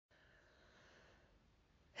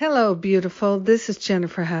Hello, beautiful. This is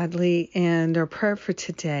Jennifer Hadley, and our prayer for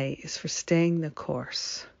today is for staying the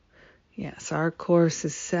course. Yes, our course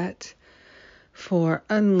is set for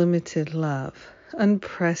unlimited love,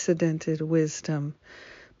 unprecedented wisdom,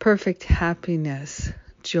 perfect happiness,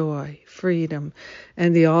 joy, freedom,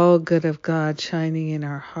 and the all good of God shining in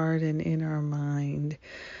our heart and in our mind.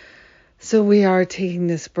 So we are taking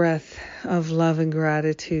this breath of love and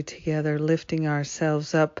gratitude together, lifting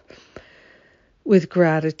ourselves up with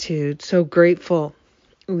gratitude, so grateful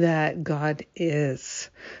that God is,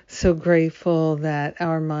 so grateful that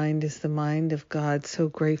our mind is the mind of God, so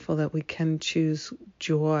grateful that we can choose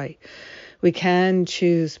joy, we can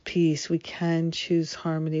choose peace, we can choose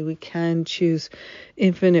harmony, we can choose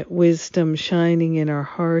infinite wisdom shining in our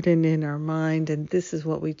heart and in our mind, and this is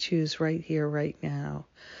what we choose right here, right now.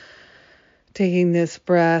 Taking this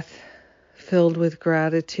breath filled with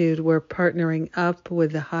gratitude, we're partnering up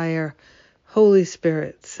with the higher Holy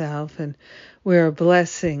Spirit self, and we're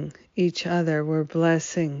blessing each other. We're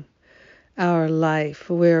blessing our life.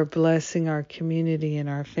 We're blessing our community and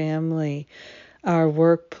our family, our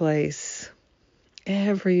workplace.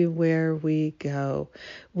 Everywhere we go,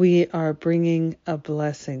 we are bringing a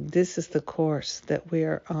blessing. This is the course that we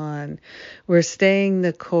are on. We're staying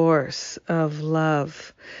the course of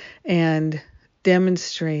love and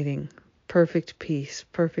demonstrating perfect peace,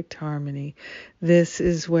 perfect harmony. This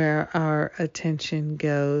is where our attention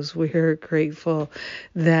goes. We're grateful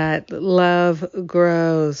that love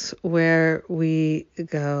grows where we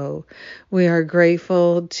go. We are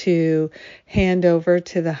grateful to hand over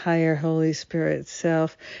to the higher Holy Spirit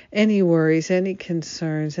self any worries, any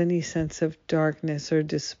concerns, any sense of darkness or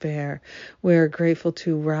despair. We are grateful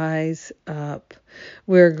to rise up.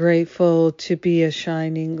 We're grateful to be a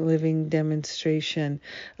shining, living demonstration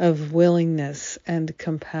of willingness and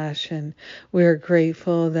compassion. We're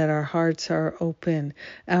grateful that our hearts are open.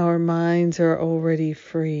 Our minds are already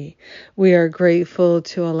free. We are grateful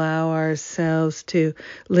to allow ourselves to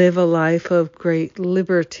live a life of great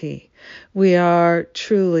liberty. We are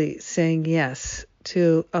truly saying yes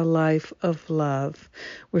to a life of love.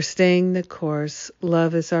 We're staying the course.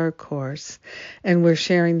 Love is our course. And we're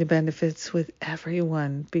sharing the benefits with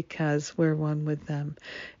everyone because we're one with them.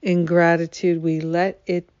 In gratitude, we let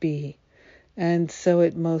it be. And so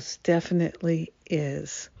it most definitely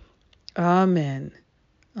is. Amen.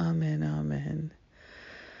 Amen. Amen.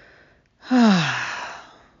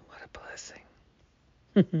 What a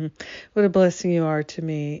blessing. What a blessing you are to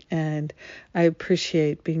me, and I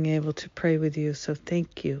appreciate being able to pray with you. So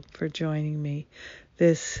thank you for joining me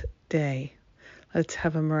this day. Let's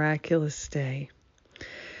have a miraculous day.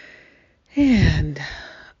 And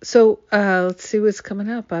so let's see what's coming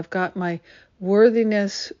up. I've got my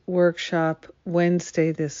worthiness workshop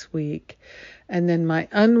Wednesday this week, and then my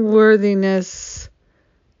undoing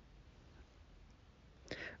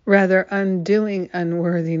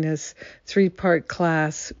unworthiness 3-part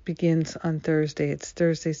class begins on Thursday. It's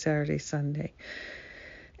Thursday, Saturday, Sunday.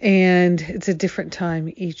 And it's a different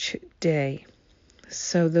time each day.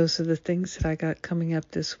 So those are the things that I got coming up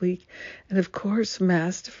this week. And of course,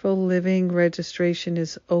 Masterful Living registration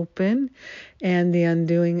is open. And the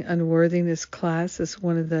Undoing Unworthiness class is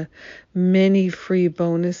one of the many free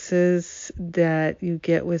bonuses that you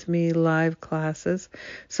get with me, live classes.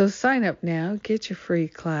 So sign up now, get your free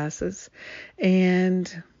classes.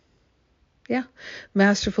 And yeah,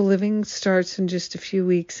 Masterful Living starts in just a few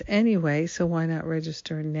weeks anyway, so why not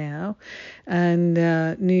register now? And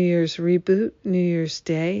New Year's Reboot, New Year's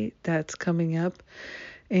Day, that's coming up.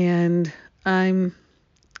 And I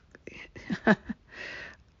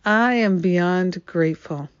am beyond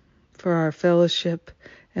grateful for our fellowship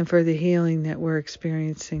and for the healing that we're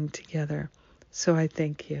experiencing together. So I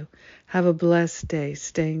thank you. Have a blessed day,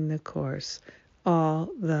 staying the course all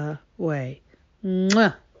the way.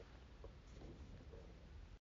 Mwah!